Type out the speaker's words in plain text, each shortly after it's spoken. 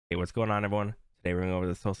Hey, what's going on, everyone? Today we're going over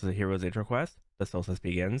the Solstice Heroes intro quest. The Solstice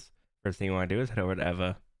begins. First thing you want to do is head over to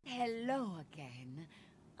Eva. Hello again.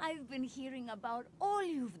 I've been hearing about all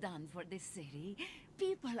you've done for this city.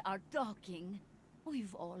 People are talking.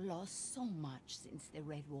 We've all lost so much since the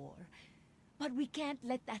Red War. But we can't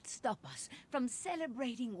let that stop us from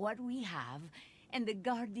celebrating what we have and the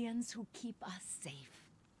guardians who keep us safe.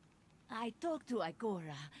 I talked to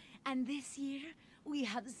Ikora, and this year we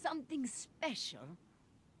have something special.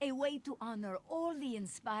 A way to honor all the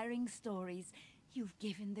inspiring stories you've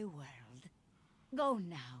given the world. Go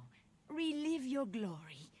now, relive your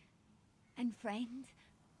glory. And friend,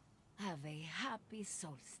 have a happy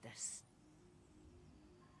solstice.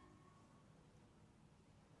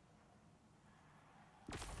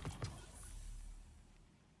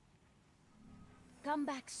 Come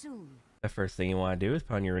back soon. The first thing you want to do is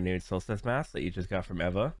put on your renewed Solstice mask that you just got from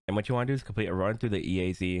Eva. And what you want to do is complete a run through the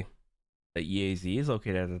EAZ. The EAZ is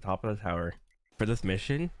located at the top of the tower. For this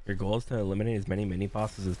mission, your goal is to eliminate as many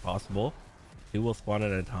mini-bosses as possible. 2 will spawn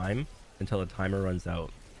at a time until the timer runs out.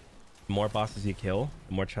 The more bosses you kill,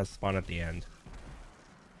 the more chests spawn at the end.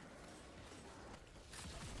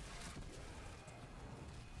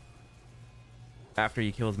 After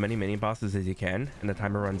you kill as many mini-bosses as you can and the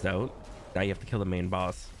timer runs out, now you have to kill the main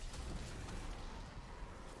boss.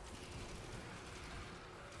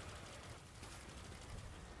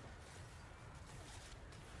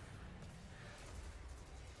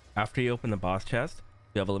 After you open the boss chest,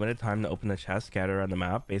 you have a limited time to open the chest scattered around the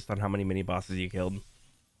map based on how many mini bosses you killed.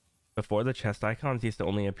 Before, the chest icons used to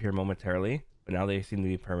only appear momentarily, but now they seem to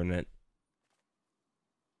be permanent.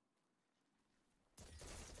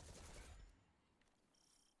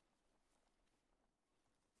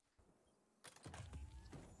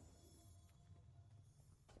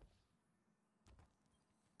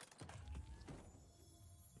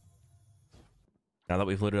 Now that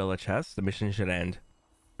we've looted all the chests, the mission should end.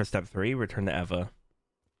 For step 3, return to Eva.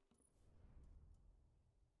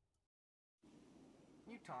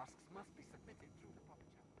 New tasks must be submitted through the proper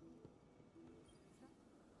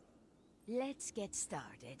channel. Let's get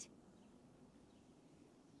started.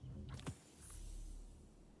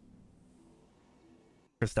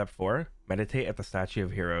 For step 4, meditate at the Statue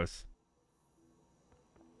of Heroes.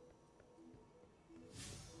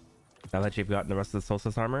 Now that you've gotten the rest of the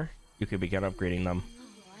Solstice armor, you can begin upgrading them. Oh,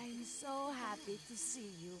 I'm so happy to see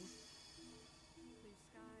you. Blue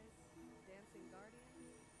skies, dancing guardians,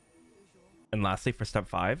 usual. And lastly, for step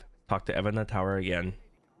 5, talk to Eva in the tower again.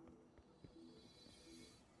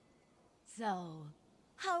 So,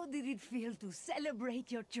 how did it feel to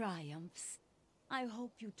celebrate your triumphs? I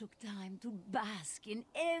hope you took time to bask in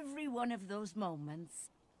every one of those moments.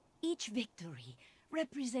 Each victory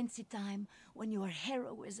represents a time when your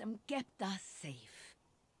heroism kept us safe.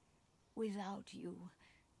 Without you,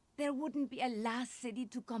 there wouldn't be a last city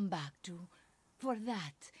to come back to. For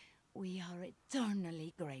that, we are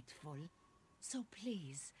eternally grateful. So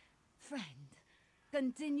please, friend,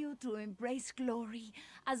 continue to embrace glory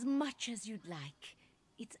as much as you'd like.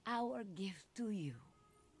 It's our gift to you.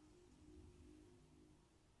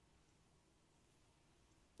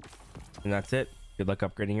 And that's it. Good luck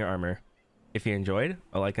upgrading your armor. If you enjoyed,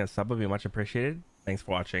 a like and a sub would be much appreciated. Thanks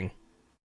for watching.